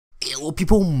Hello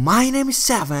people, my name is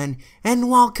Seven, and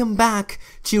welcome back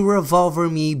to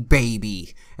Revolver Me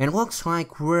Baby. And looks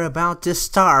like we're about to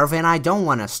starve, and I don't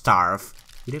want to starve.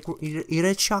 Eat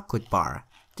a chocolate bar.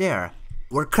 There.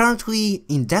 We're currently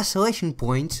in Desolation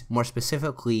Point, more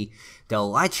specifically the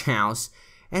lighthouse,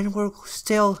 and we're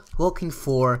still looking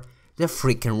for the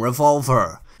freaking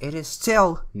revolver. It is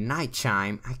still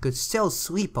nighttime. I could still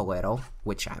sleep a little,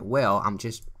 which I will. I'm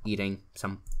just eating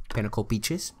some pinnacle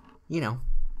peaches, you know.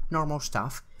 Normal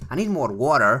stuff. I need more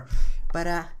water, but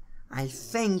I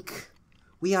think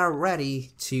we are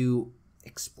ready to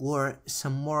explore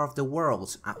some more of the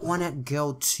world. I wanna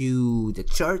go to the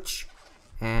church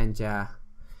and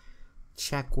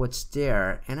check what's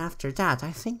there, and after that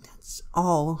I think that's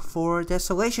all for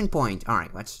Desolation Point.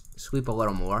 Alright, let's sleep a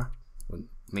little more.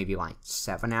 Maybe like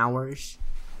 7 hours.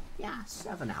 Yeah,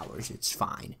 7 hours. It's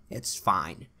fine. It's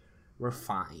fine. We're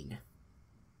fine.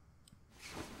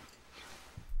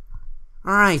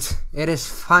 Alright, it is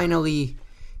finally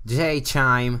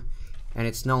daytime, and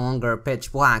it's no longer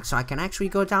pitch black, so I can actually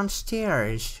go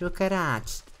downstairs. Look at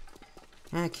that.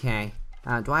 Okay,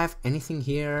 do I have anything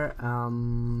here? I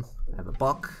have a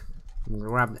book.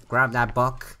 Grab that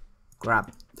book,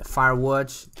 grab the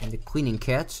firewood and the cleaning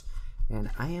kit,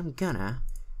 and I am gonna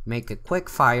make a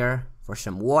quick fire for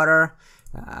some water.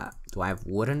 Do I have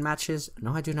wooden matches?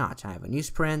 No, I do not. I have a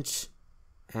newsprint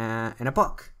and a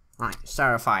book. Alright,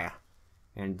 start a fire.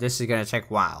 And this is gonna take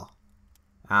a while.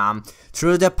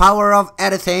 Through the power of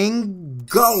editing,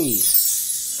 go!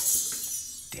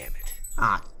 Damn it.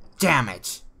 Ah, damn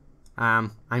it.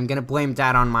 I'm gonna blame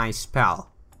that on my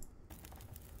spell.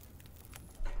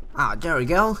 Ah, there we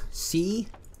go. See?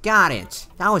 Got it.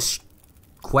 That was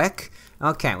quick.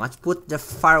 Okay, let's put the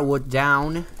firewood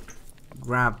down.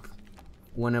 Grab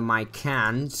one of my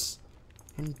cans.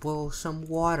 And boil some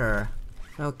water.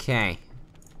 Okay.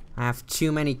 I have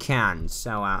too many cans,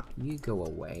 so you go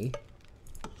away.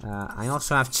 I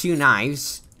also have 2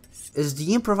 knives. Is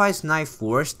the improvised knife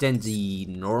worse than the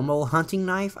normal hunting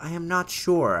knife? I am not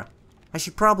sure. I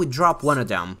should probably drop one of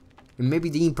them. And maybe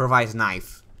the improvised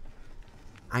knife.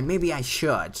 Maybe I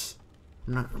should.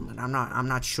 I'm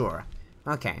not sure.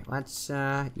 Okay, let's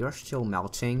you're still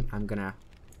melting.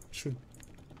 Should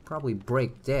probably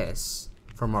break this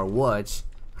from our woods.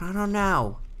 I don't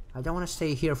know. I don't want to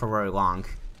stay here for very long.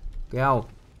 Go.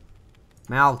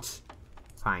 Melt.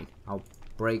 Fine. I'll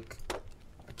break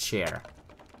a chair.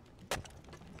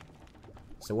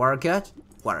 Is the water good?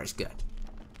 Water is good.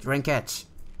 Drink it.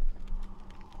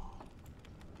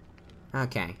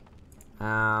 Okay.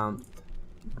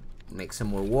 Make some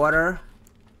more water.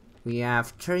 We have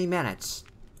 30 minutes.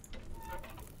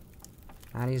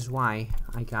 That is why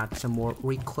I got some more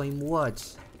reclaimed wood.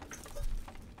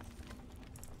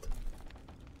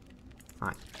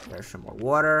 Alright, there's some more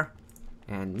water.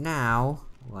 And now,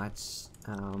 let's,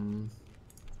 do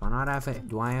I not have it?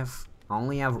 Do I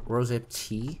only have rosehip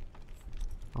tea?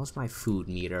 How's my food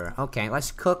meter? Okay,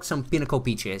 let's cook some pinnacle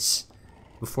peaches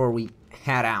before we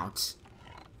head out.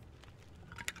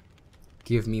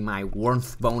 Give me my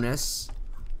warmth bonus.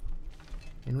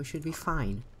 And we should be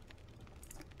fine.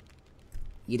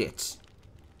 Eat it.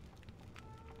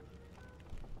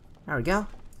 There we go.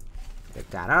 Pick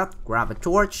that up, grab a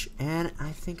torch, and I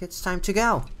think it's time to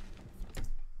go.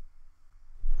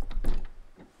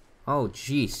 Oh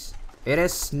jeez, it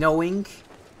is snowing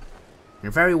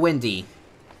and very windy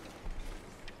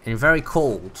and very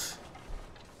cold.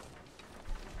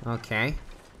 Okay,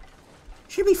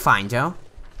 should be fine though.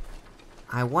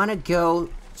 I want to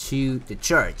go to the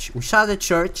church. We saw the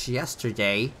church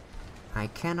yesterday. I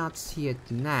cannot see it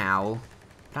now,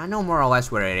 but I know more or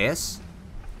less where it is,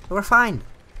 so we're fine.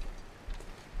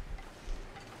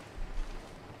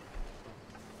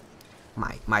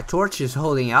 My torch is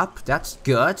holding up, that's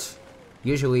good.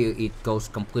 Usually it goes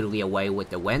completely away with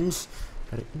the wind,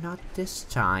 but not this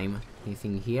time.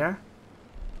 Anything here?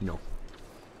 No.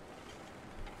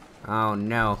 Oh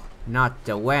no, not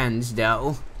the winds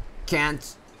though.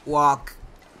 Can't walk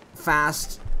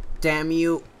fast. Damn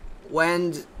you,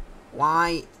 wind.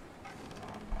 Why?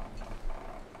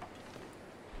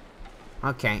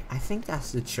 Okay, I think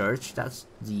that's the church. That's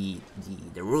the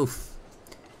roof.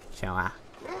 So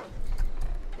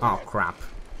oh crap.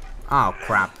 Oh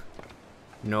crap.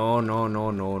 No, no, no,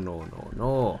 no, no, no,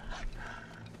 no.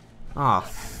 Oh,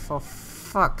 for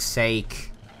fuck's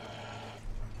sake.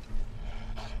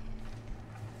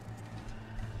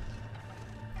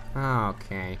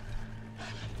 Okay.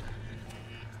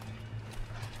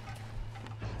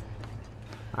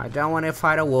 I don't want to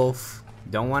fight a wolf.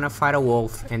 Don't want to fight a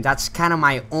wolf. And that's kind of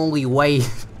my only way.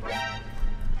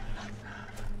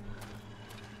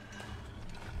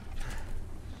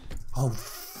 Oh,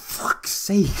 fuck's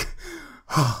sake.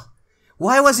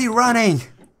 Why was he running?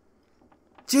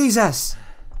 Jesus.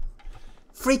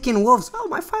 Freaking wolves. Oh,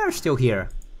 my fire's still here.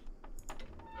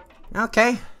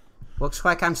 Okay. Looks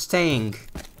like I'm staying.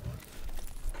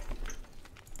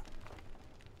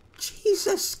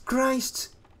 Jesus Christ.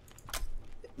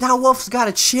 That wolf's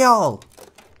gotta chill.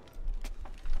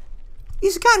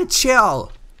 He's gotta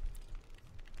chill.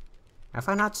 Have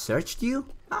I not searched you?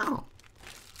 Oh.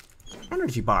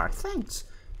 Energy bar, thanks.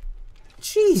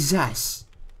 Jesus.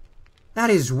 That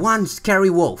is one scary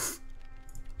wolf.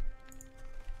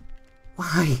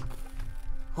 Why?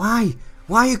 Why?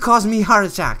 Why you cause me heart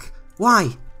attack?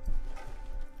 Why?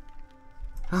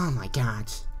 Oh my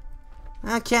god.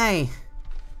 Okay.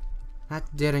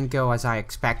 That didn't go as I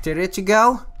expected it to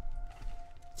go.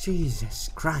 Jesus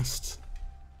Christ.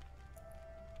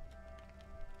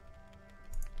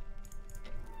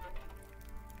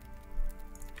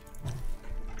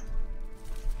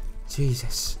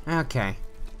 Jesus. Okay.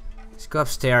 Let's go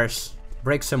upstairs.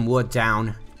 Break some wood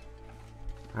down.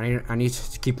 I need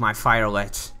to keep my fire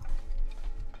lit.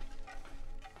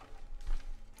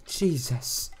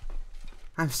 Jesus.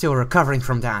 I'm still recovering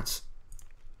from that.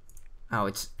 Oh,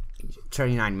 it's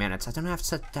 39 minutes. I don't have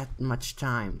set that much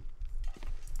time.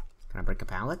 Can I break a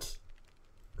pallet?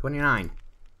 29.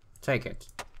 Take it.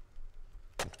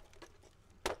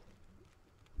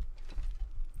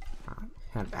 Alright,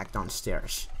 head back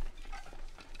downstairs.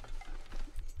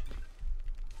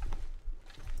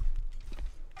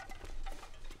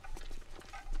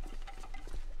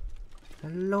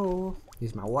 Hello.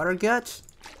 Is my water good?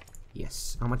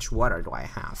 Yes. How much water do I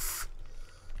have?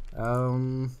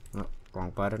 Oh,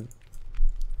 wrong button.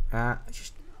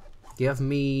 Just give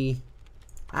me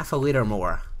half a liter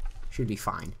more. Should be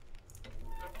fine.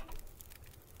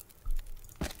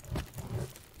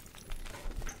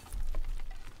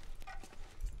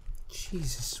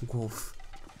 Jesus, wolf.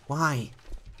 Why?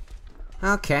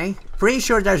 Okay. Pretty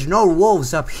sure there's no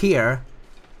wolves up here.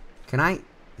 Can I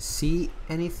see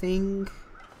anything?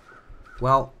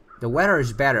 Well, the weather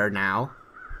is better now,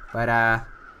 but I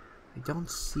don't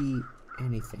see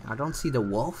anything. I don't see the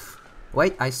wolf.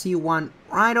 Wait, I see one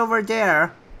right over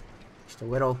there. Just a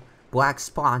little black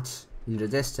spot in the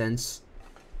distance,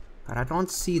 but I don't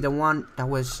see the one that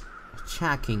was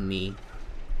attacking me.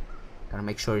 Gotta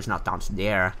make sure he's not down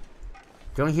there.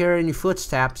 Don't hear any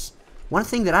footsteps. One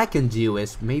thing that I can do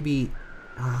is maybe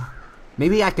I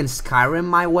can Skyrim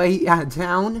my way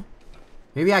down.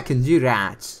 Maybe I can do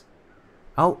that.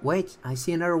 Oh, wait. I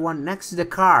see another one next to the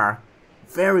car.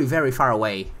 Very, very far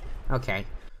away. Okay.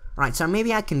 Alright, so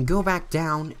maybe I can go back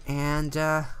down and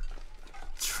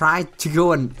try to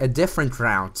go on a different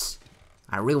route.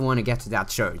 I really want to get to that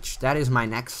church. That is my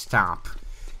next stop.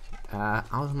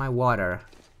 How's my water?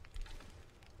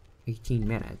 18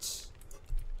 minutes.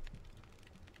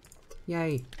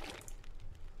 Yay.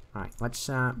 Alright, let's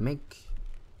make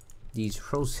these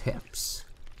rose hips.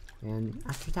 And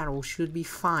after that, we should be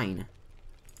fine.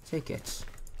 Take it.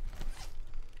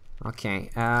 Okay,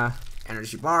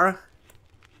 energy bar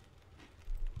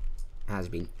has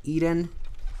been eaten.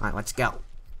 Alright, let's go.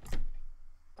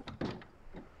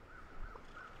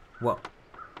 Whoa.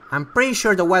 I'm pretty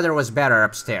sure the weather was better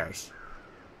upstairs.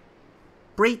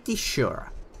 Pretty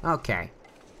sure. Okay.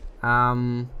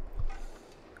 I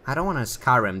don't want to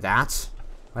Skyrim that.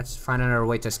 Let's find another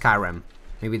way to Skyrim.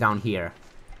 Maybe down here.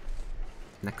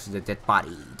 Next to the dead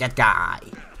body. Dead guy.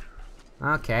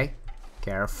 Okay.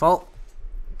 Careful.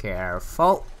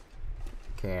 Careful.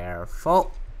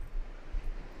 Careful.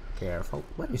 Careful.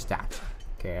 What is that?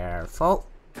 Careful.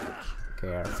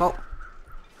 Careful.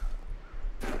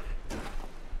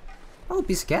 Oh,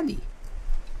 piece of candy.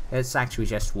 It's actually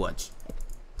just wood.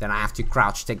 Then I have to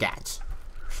crouch to get.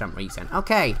 For some reason.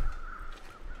 Okay.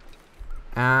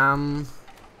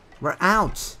 We're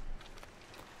out.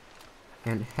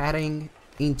 And heading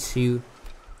into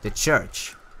the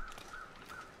church.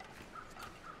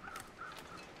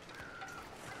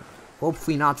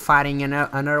 Hopefully not fighting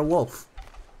another wolf.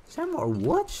 Is there more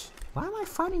wood? Why am I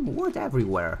finding wood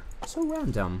everywhere? So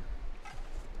random.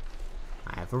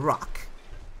 I have a rock.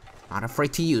 Not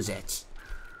afraid to use it.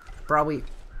 Probably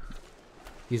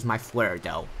use my flare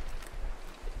though.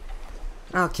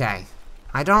 Okay.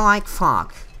 I don't like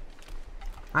fog.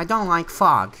 I don't like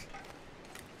fog.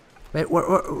 But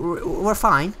we're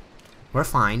fine. We're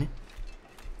fine.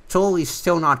 Totally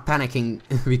still not panicking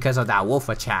because of that wolf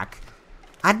attack.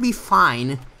 I'd be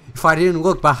fine if I didn't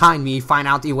look behind me and find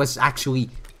out he was actually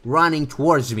running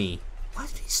towards me. Why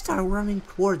did he start running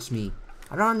towards me?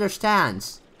 I don't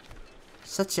understand.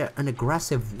 Such an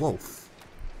aggressive wolf.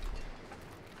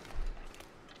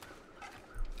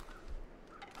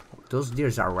 those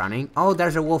deers are running. Oh,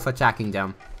 there's a wolf attacking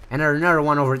them. And there's another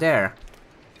one over there.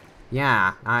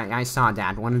 Yeah, I saw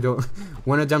that.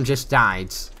 One of them just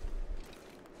died.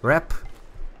 Rip.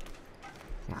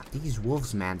 Yeah, these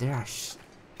wolves, man, they are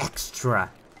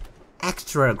extra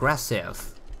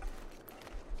aggressive.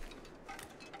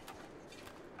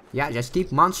 Yeah, just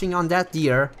keep munching on that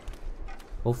deer.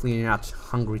 Hopefully you're not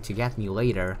hungry to get me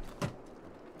later.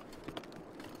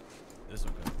 This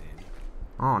will come handy.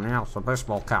 Oh, now it's a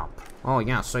baseball cap. Oh,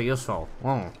 yeah, so useful.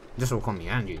 Oh, this will come in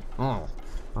handy. Oh,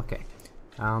 okay.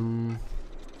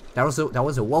 That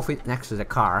was a wolf next to the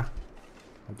car.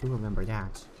 I do remember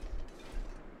that.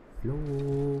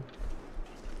 Hello.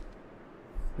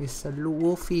 It's a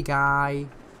wolfy guy.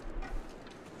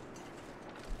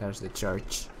 There's the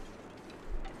church.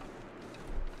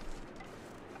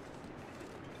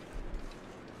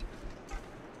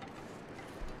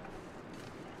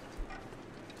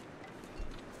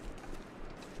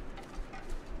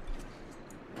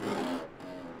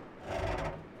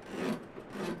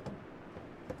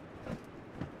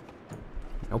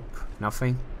 Nope,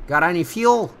 nothing. Got any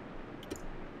fuel?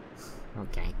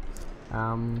 Okay.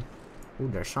 Ooh,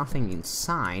 there's something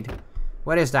inside.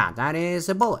 What is that? That is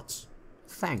a bullet.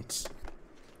 Thanks.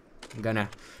 I'm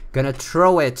gonna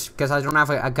throw it because I don't have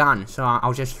a gun, so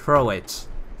I'll just throw it.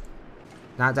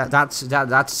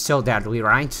 That's still deadly,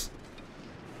 right?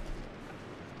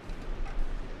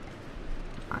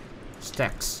 Right.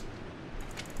 Sticks.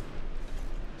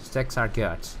 Sticks are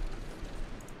good.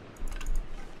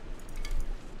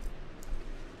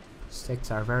 Sticks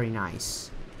are very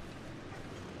nice.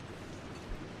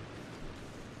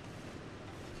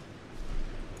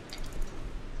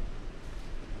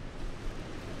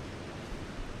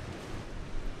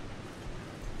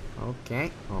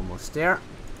 Okay, almost there.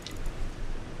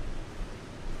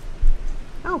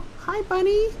 Oh, hi,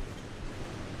 bunny.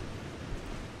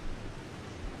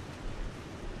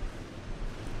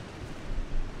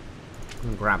 I'm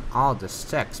gonna grab all the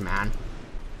sticks, man.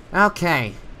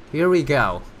 Okay, here we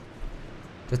go.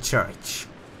 The church.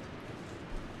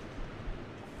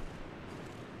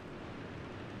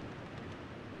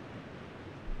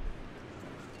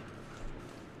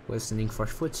 Listening for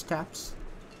footsteps.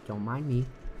 Don't mind me.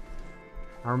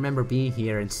 I remember being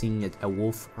here and seeing a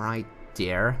wolf right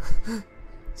there.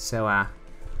 So,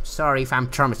 sorry if I'm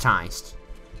traumatized.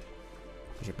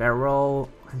 There's a barrel,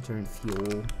 lantern,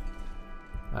 fuel,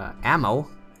 ammo,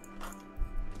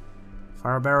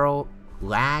 fire barrel,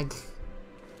 lag,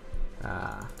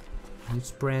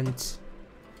 newsprint.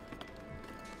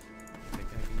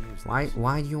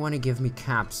 Why do you want to give me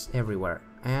caps everywhere?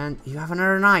 And you have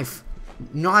another knife,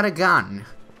 not a gun.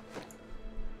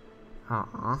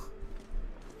 Aw.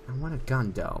 I want a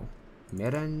gun though.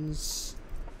 Mittens.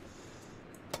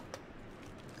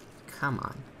 Come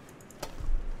on.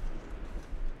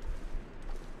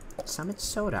 Summit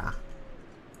soda.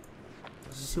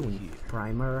 Soon.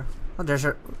 Primer. Oh, there's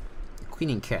a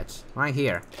cleaning kit right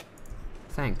here.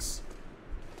 Thanks.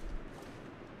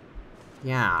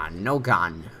 Yeah, no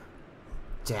gun.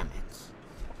 Damn it.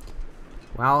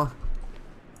 Well,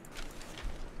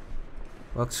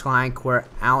 looks like we're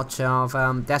out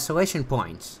of desolation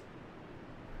points.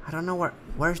 I don't know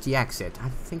where's the exit. I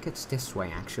think it's this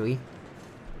way actually.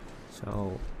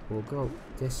 So we'll go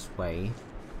this way.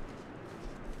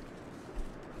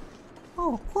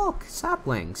 Oh, look,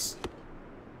 saplings.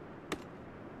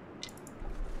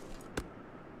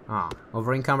 Ah,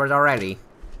 over encumbered already.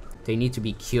 They need to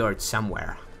be cured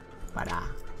somewhere, but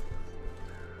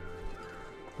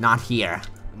not here.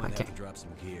 Might have to drop some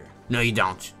gear. No, you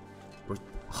don't. We're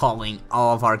hauling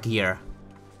all of our gear.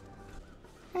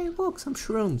 Hey, look, some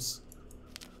shrooms.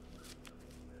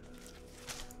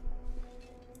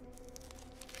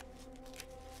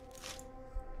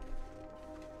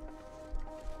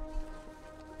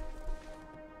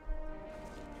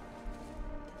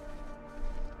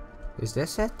 Is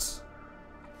this it?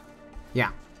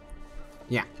 Yeah.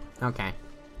 Yeah, okay.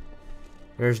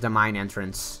 Here's the mine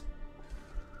entrance.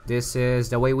 This is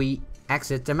the way we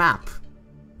exit the map.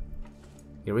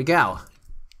 Here we go.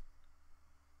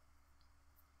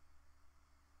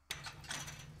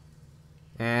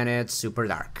 And it's super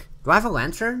dark. Do I have a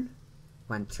lantern?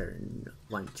 Lantern.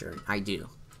 I do.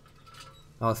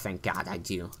 Oh, thank God, I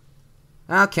do.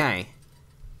 Okay.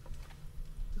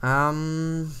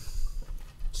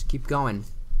 Just keep going.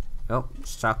 Oh,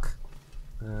 stuck.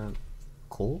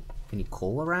 Coal? Any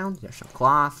coal around? There's some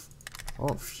cloth.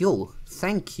 Oh, fuel.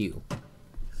 Thank you.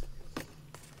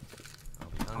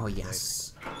 Oh,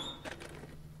 yes.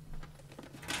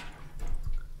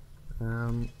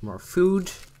 More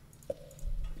food.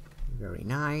 Very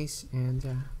nice. And,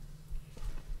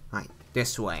 right.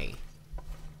 This way.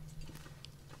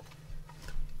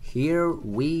 Here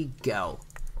we go.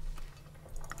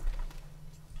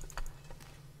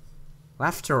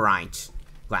 Left or right?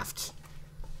 Left.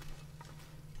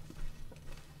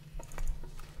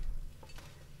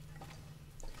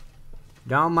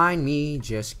 Don't mind me,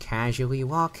 just casually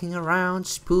walking around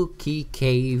spooky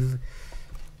cave.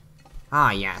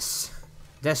 Ah, yes.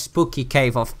 The spooky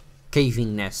cave of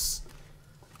cavingness.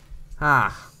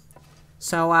 Ah.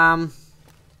 So,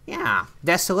 yeah.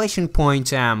 Desolation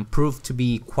Point, proved to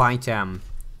be quite,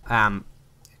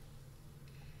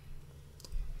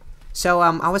 So,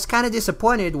 I was kinda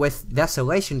disappointed with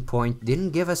Desolation Point. Didn't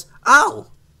give us...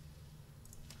 Oh!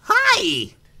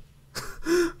 Hi!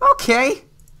 Okay.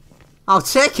 I'll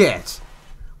take it.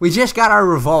 We just got our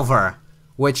revolver,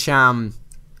 which I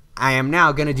am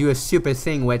now gonna do a stupid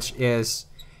thing, which is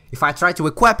if I try to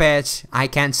equip it, I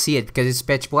can't see it because it's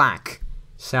pitch black.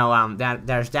 So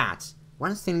there's that.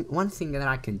 One thing that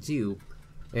I can do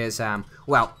is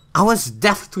well, I was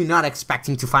definitely not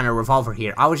expecting to find a revolver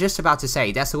here. I was just about to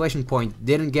say Desolation Point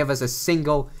didn't give us a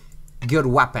single good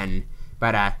weapon,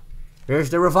 but here's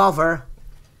the revolver.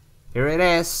 Here it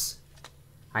is.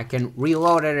 I can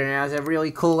reload it and it has a really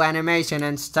cool animation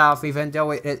and stuff, even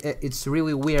though it's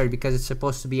really weird because it's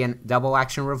supposed to be a double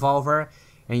action revolver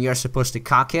and you're supposed to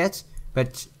cock it,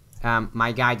 but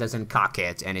my guy doesn't cock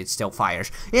it and it still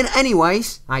fires. And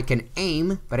anyways, I can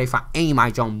aim, but if I aim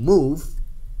I don't move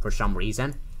for some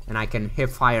reason, and I can hip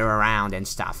fire around and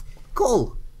stuff.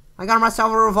 Cool! I got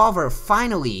myself a revolver,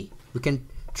 finally! We can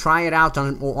try it out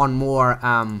on more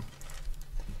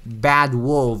bad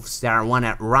wolves that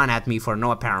wanna run at me for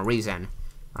no apparent reason.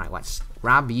 Alright, let's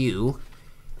grab you.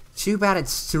 Too bad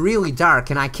it's really dark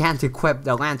and I can't equip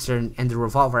the lantern and the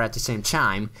revolver at the same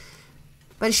time.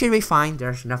 But it should be fine,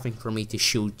 there's nothing for me to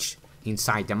shoot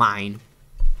inside the mine.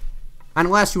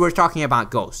 Unless we were talking about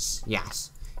ghosts.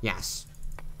 Yes, yes.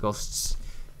 Ghosts.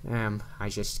 I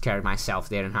just scared myself,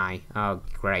 didn't I? Oh,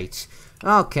 great.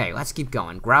 Okay, let's keep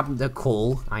going. Grab the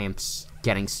coal. I am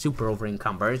getting super over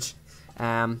encumbered.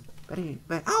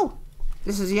 But oh,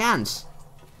 this is the end.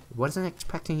 Wasn't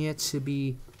expecting it to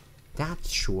be that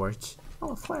short.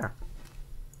 Oh, a flare.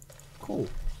 Cool.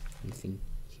 Anything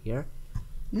here?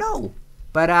 No.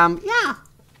 But yeah,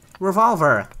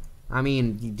 revolver. I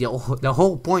mean, the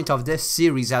whole point of this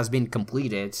series has been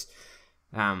completed.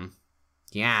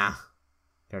 Yeah.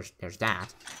 There's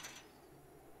that.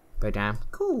 But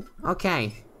cool.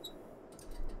 Okay.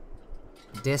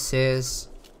 This is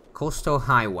Coastal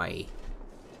Highway.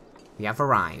 We have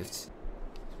arrived.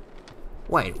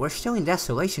 Wait, we're still in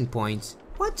Desolation Point.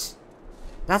 What?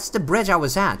 That's the bridge I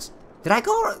was at. Did I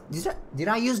go? Did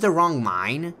I use the wrong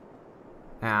mine?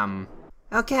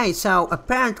 Okay, so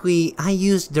apparently I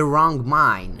used the wrong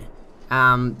mine.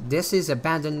 This is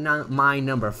abandoned mine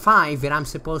number 5, and I'm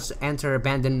supposed to enter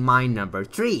abandoned mine number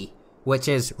 3, which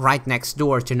is right next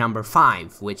door to number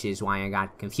 5, which is why I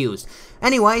got confused.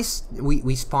 Anyways,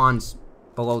 we spawned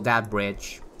below that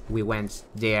bridge. We went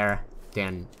there,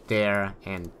 then there,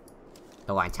 and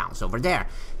the lighthouse over there.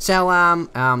 So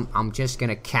I'm just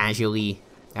gonna casually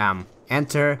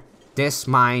enter this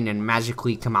mine and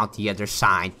magically come out the other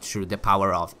side through the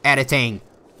power of editing.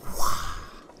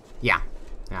 Yeah.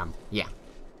 Yeah.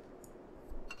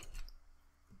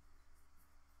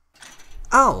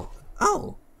 Oh.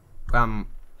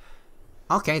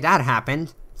 Okay, that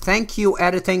happened. Thank you,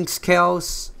 editing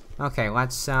skills. Okay,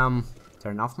 let's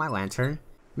turn off my lantern.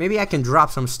 Maybe I can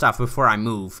drop some stuff before I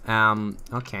move.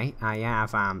 Okay, I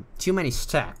have too many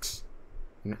stacks.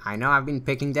 I know I've been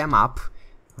picking them up.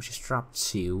 I'll just drop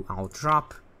 2. I'll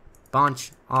drop a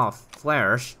bunch of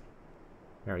flares.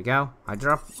 There we go. I'll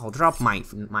drop my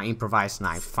improvised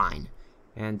knife. Fine.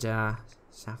 And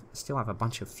still have a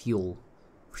bunch of fuel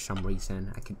for some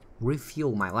reason. I can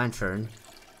refuel my lantern.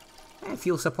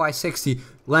 Fuel supply 60.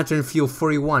 Lantern fuel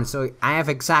 41. So I have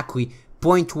exactly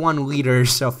 0.1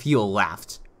 liters of fuel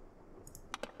left.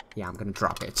 Yeah, I'm gonna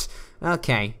drop it.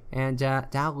 Okay, and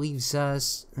that leaves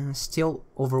us still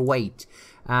overweight.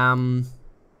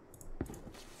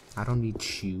 I don't need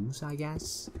shoes, I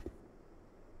guess.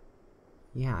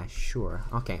 Yeah, sure.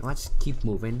 Okay, let's keep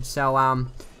moving. So,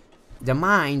 the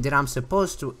mine that I'm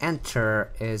supposed to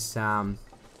enter is,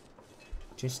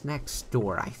 just next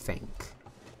door, I think.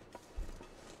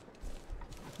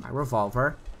 My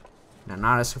revolver. And I'm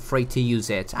not as afraid to use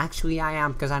it. Actually, I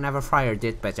am, because I never fired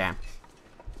it, but,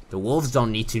 the wolves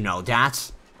don't need to know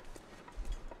that.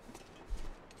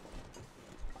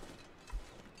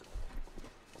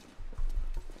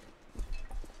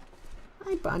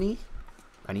 Hi, bunny.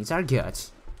 Bunnies are good.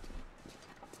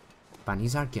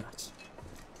 Bunnies are good.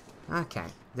 Okay,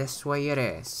 this way it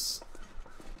is.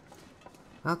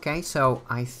 Okay, so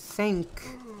I think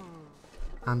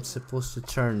I'm supposed to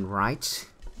turn right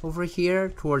over here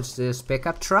towards this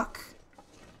pickup truck.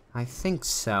 I think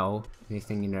so.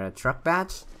 Anything in the truck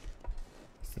bed?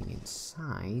 Anything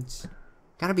inside?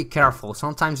 Gotta be careful.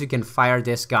 Sometimes you can fire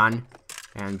this gun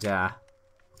and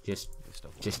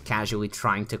just casually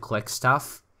trying to click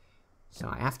stuff. So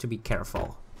I have to be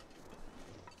careful.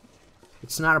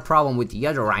 It's not a problem with the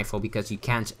other rifle because you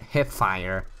can't hip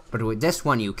fire, but with this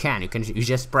one you can. You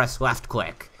just press left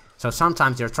click. So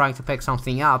sometimes you're trying to pick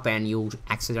something up and you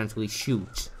accidentally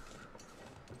shoot.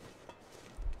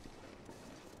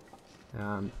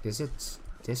 Is it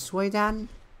this way then?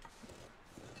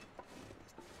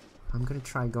 I'm gonna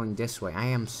try going this way. I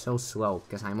am so slow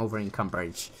because I'm over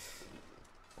encumbered.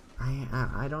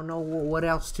 I don't know what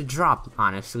else to drop,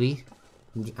 honestly.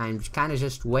 I'm kind of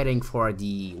just waiting for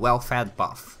the well-fed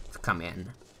buff to come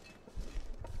in,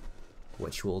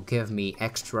 which will give me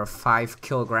extra 5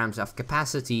 kilograms of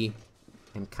capacity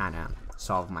and kind of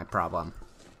solve my problem.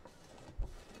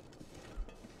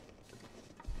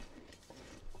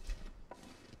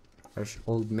 There's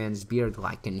old man's beard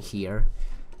like in here.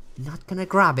 Not gonna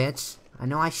grab it. I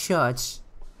know I should,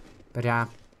 but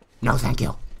no thank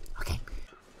you. Okay.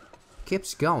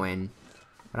 Keeps going,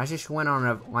 but I just went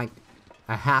on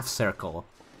a half circle.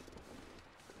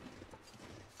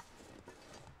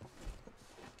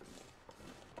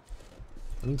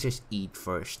 Let me just eat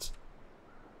first.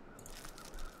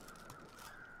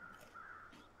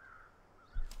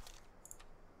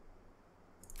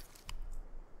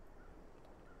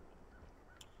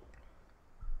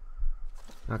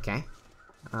 Okay.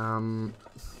 I am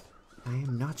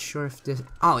not sure if this...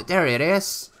 Oh, there it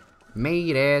is!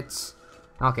 Made it!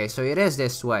 Okay, so it is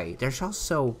this way. There's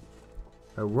also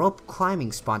a rope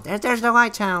climbing spot. There's the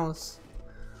lighthouse!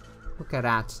 Look at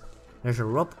that. There's a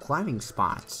rope climbing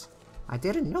spot. I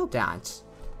didn't know that.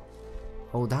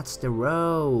 Oh, that's the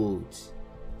road.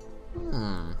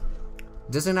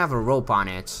 Doesn't have a rope on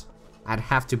it. I'd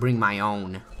have to bring my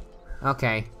own.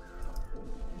 Okay.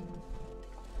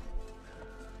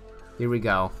 Here we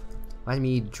go. Let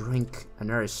me drink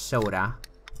another soda.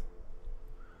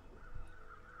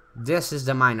 This is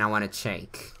the mine I want to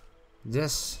take.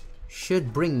 This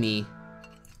should bring me...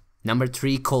 Number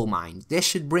 3 coal mine. This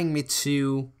should bring me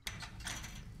to...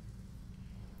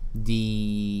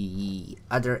 the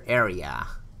other area.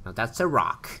 Now that's a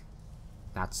rock.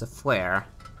 That's a flare.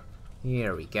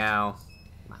 Here we go.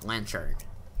 My lantern.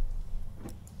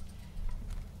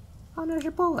 Oh, there's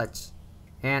a bullet.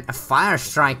 And a fire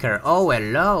striker. Oh,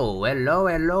 hello. Hello,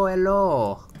 hello,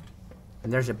 hello.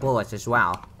 And there's a bullet as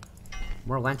well.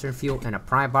 More lantern fuel and a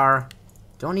pry bar.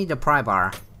 Don't need the pry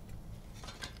bar.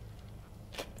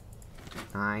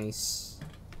 Nice.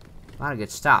 A lot of good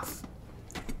stuff.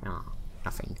 Oh,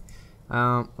 nothing.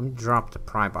 Let me drop the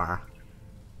pry bar.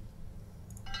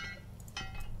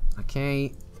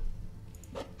 Okay.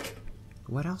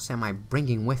 What else am I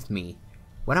bringing with me?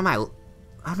 What am I...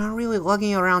 I'm not really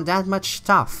lugging around that much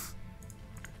stuff.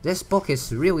 This book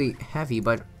is really heavy,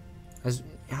 but...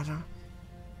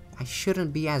 I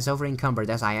shouldn't be as over encumbered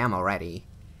as I am already.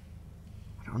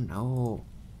 I don't know.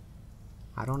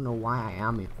 I don't know why I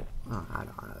am... Oh, I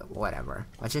don't know. Whatever.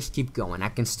 Let's just keep going. I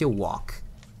can still walk.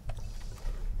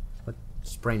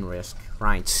 Sprain risk,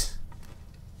 right.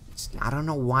 I don't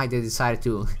know why they decided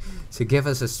to give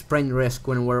us a sprain risk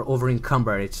when we're over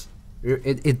encumbered.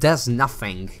 It does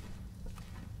nothing.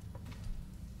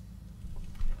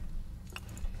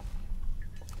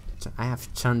 So I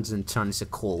have tons and tons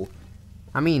of coal.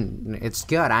 I mean, it's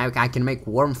good. I can make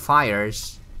warm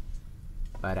fires,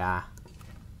 but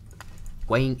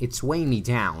it's weighing me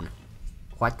down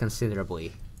quite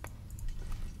considerably.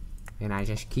 And I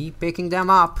just keep picking them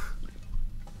up.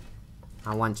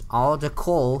 I want all the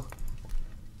coal.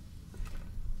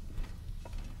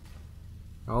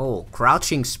 Oh,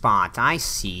 crouching spot. I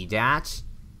see that.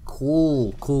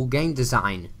 Cool, cool game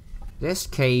design. This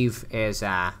cave is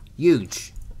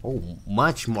huge. Oh,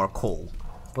 much more coal.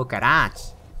 Look at that.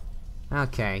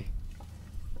 Okay.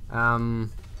 Are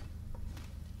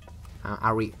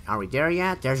we there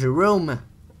yet? There's a room.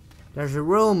 There's a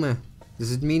room.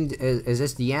 Does it mean is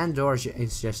this the end or is it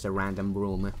just a random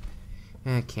room?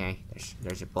 Okay,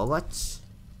 there's a bullet.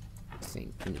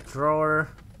 Thing in the drawer.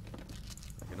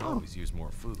 I can always use more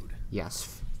food.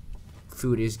 Yes,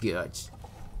 food is good.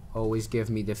 Always give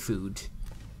me the food.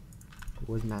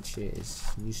 Wood matches,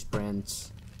 newsprint.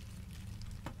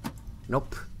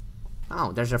 Nope.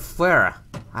 Oh, there's a flare.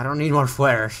 I don't need more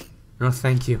flares. No,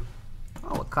 thank you.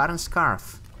 Oh, a cotton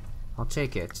scarf. I'll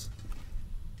take it.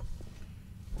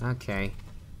 Okay.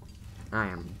 I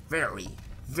am very,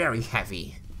 very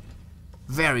heavy.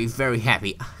 very, very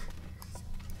heavy.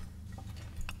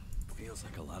 Feels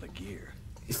like a lot of gear.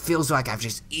 It feels like I've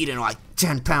just eaten like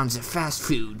 10 pounds of fast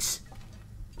foods.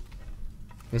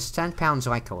 Is 10 pounds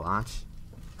like a lot?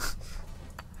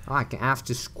 Oh, I have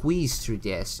to squeeze through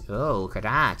this. Oh, look at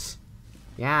that.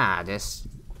 Yeah,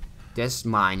 this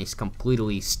mine is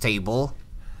completely stable.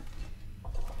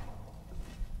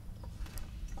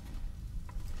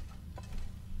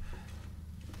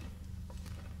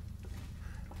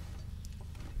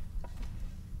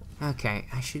 Okay,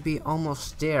 I should be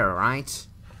almost there, right?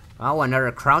 Oh,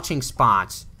 another crouching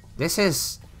spot. This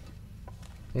is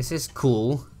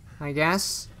cool, I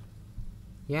guess.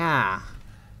 Yeah.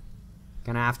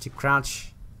 Gonna have to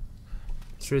crouch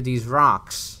through these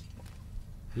rocks.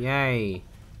 Yay.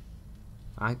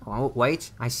 Oh,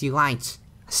 wait, I see light.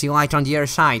 I see light on the other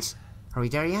side. Are we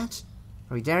there yet?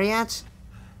 Are we there yet?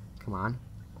 Come on.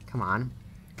 Come on.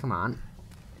 Come on.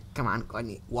 Come on, let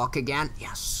me walk again.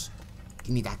 Yes.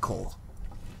 Give me that coal.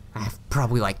 I have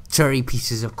probably like 30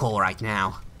 pieces of coal right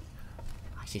now.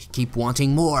 I just keep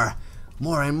wanting more.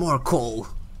 More and more coal.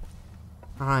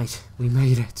 Alright, we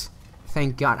made it.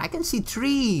 Thank God. I can see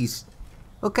trees.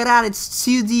 Look at that. It's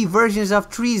 2D versions of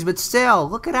trees, but still.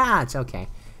 Look at that. Okay.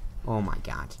 Oh my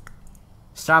God.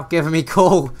 Stop giving me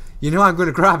coal. You know I'm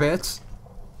gonna grab it.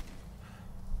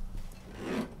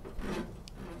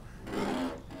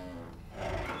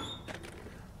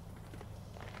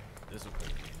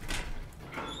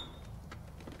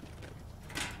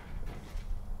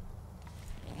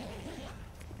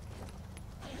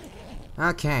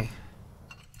 Okay.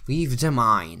 Leave the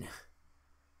mine.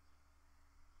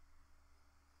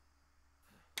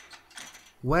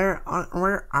 Where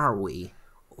are we?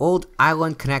 Old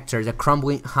island connector, the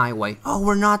crumbling highway.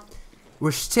 Oh,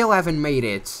 we still haven't made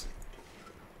it.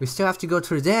 We still have to go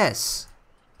through this.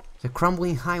 The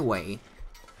crumbling highway.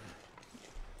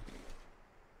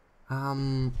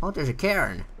 Oh, there's a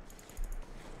cairn.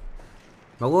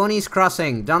 Maloney's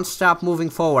crossing. Don't stop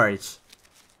moving forward.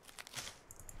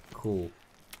 Cool.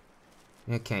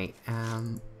 Okay,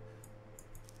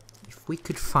 if we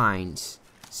could find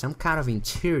some kind of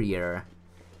interior,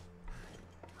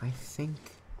 I think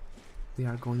we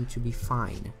are going to be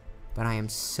fine. But I am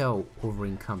so over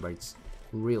encumbered.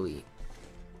 Really.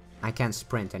 I can't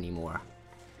sprint anymore.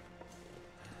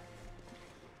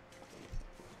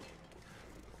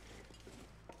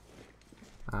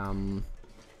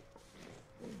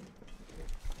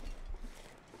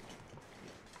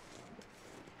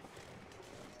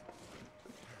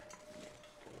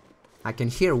 I can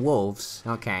hear wolves.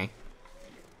 Okay.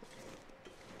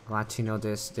 Glad to know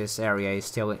this area is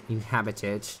still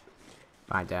inhabited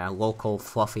by the local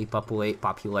fluffy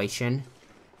population.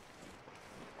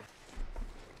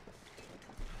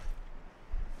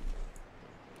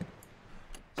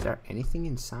 Is there anything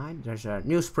inside? There's a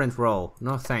new sprint roll.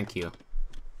 No, thank you.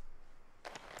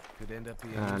 Could end up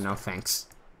being no thanks.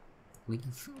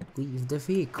 Leave the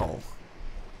vehicle.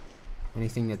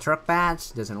 Anything in the truck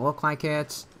pads? Doesn't look like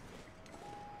it.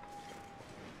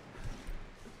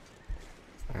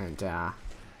 And I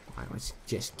must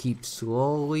just keep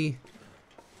slowly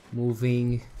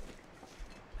moving.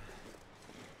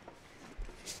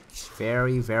 Just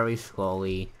very, very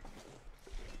slowly.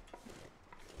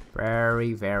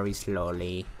 Very, very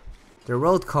slowly. The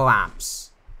road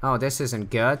collapse. Oh, this isn't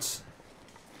good.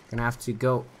 Gonna have to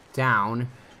go down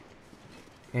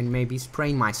and maybe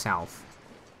sprain myself.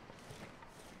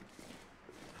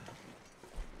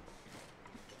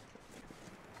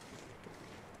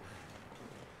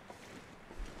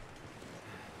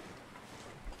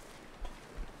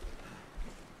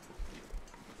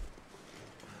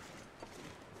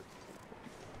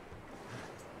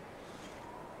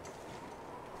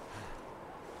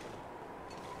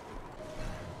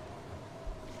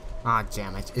 Ah,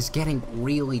 damn it. It's getting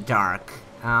really dark.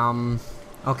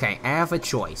 Okay, I have a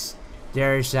choice.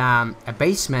 There's, a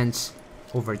basement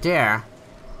over there.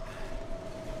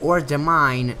 Or the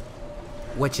mine,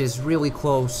 which is really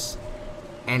close.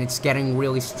 And it's getting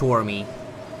really stormy.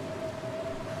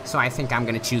 So I think I'm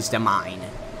gonna choose the mine.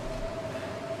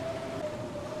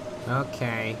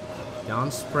 Okay.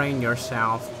 Don't sprain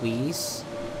yourself, please.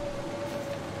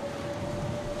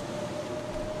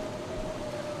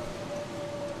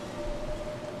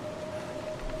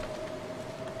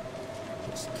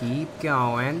 Keep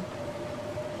going.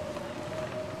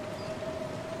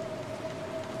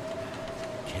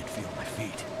 Can't feel my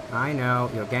feet. I know,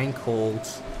 you're getting cold.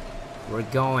 We're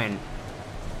going.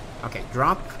 Okay,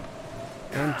 drop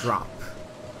and drop.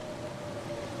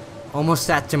 Almost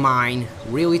at the mine.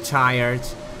 Really tired.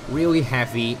 Really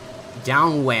heavy.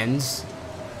 Downwinds.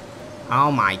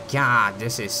 Oh my God,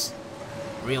 this is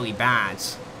really bad.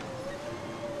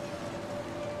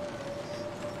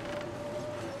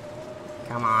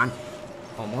 Come on.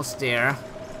 Almost there.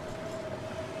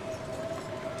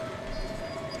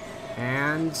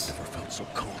 And... Never felt so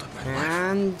cold in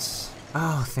my life.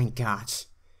 Oh, thank God.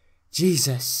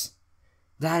 Jesus.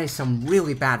 That is some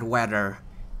really bad weather.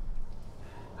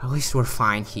 At least we're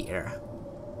fine here.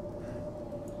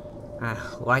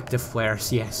 Light the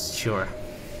flares, yes, sure.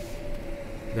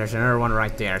 There's another one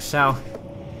right there, so...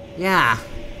 yeah.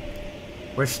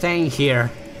 We're staying here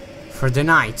for the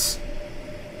night.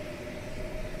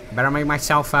 Better make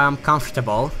myself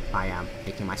comfortable. I am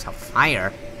making myself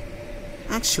fire.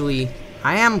 Actually,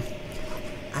 I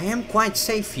am quite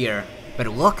safe here. But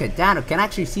look at that, I can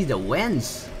actually see the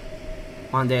winds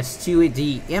on this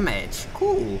 2D image.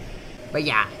 Cool. But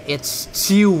yeah, it's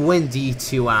too windy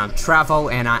to travel,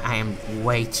 and I am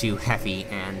way too heavy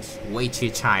and way too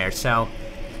tired. So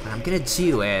what I'm gonna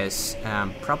do is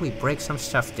probably break some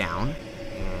stuff down.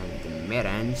 And the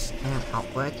mittens. And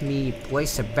let me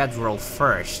place a bedroll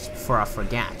first before I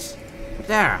forget.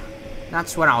 There.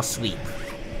 That's what I'll sweep.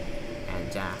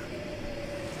 And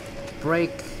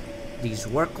break these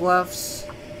work gloves.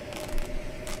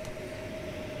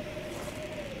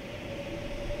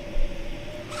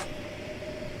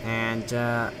 And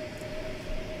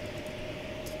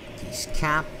these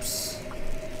caps.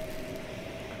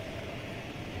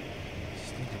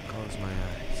 Just need to close my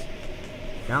eyes.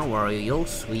 Don't worry, you'll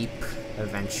sweep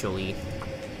eventually.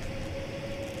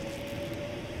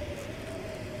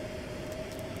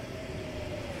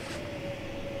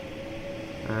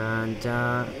 And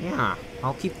yeah,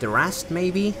 I'll keep the rest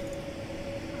maybe.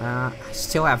 I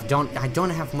don't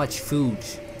have much food.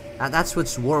 That's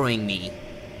what's worrying me.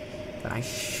 But I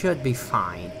should be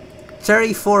fine.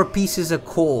 34 pieces of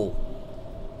coal.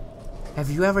 Have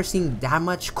you ever seen that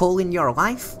much coal in your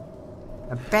life?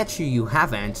 I bet you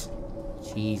haven't.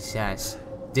 Jesus.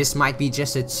 This might be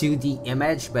just a 2D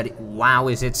image, but wow,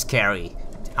 is it scary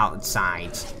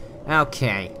outside.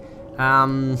 Okay.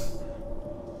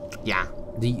 Yeah.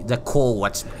 The coal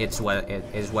what's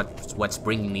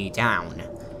bringing me down.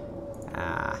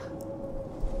 I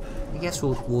guess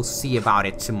we'll see about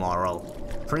it tomorrow.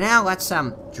 For now, let's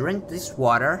drink this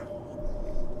water.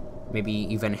 Maybe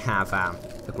even have a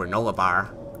granola bar.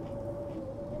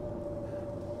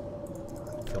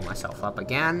 Fill myself up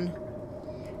again.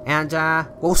 And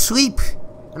we'll sleep.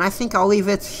 And I think I'll leave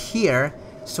it here.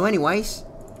 So anyways,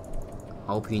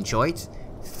 I hope you enjoyed.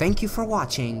 Thank you for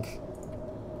watching.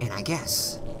 And I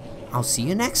guess I'll see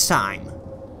you next time.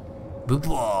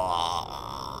 Bye-bye.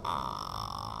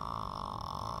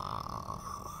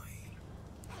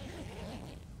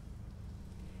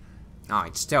 Oh,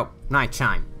 it's still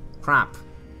nighttime. Crap.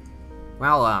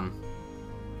 Well,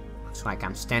 looks like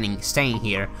I'm staying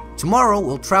here. Tomorrow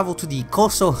we'll travel to the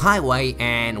coastal highway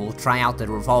and we'll try out the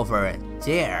revolver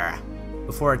there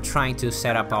before trying to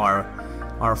set up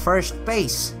our first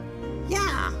base.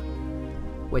 Yeah,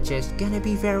 which is gonna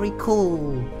be very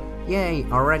cool. Yay!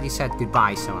 Already said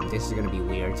goodbye, so this is gonna be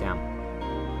weird.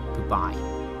 Goodbye.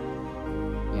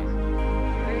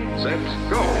 Yeah. Set,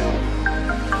 go.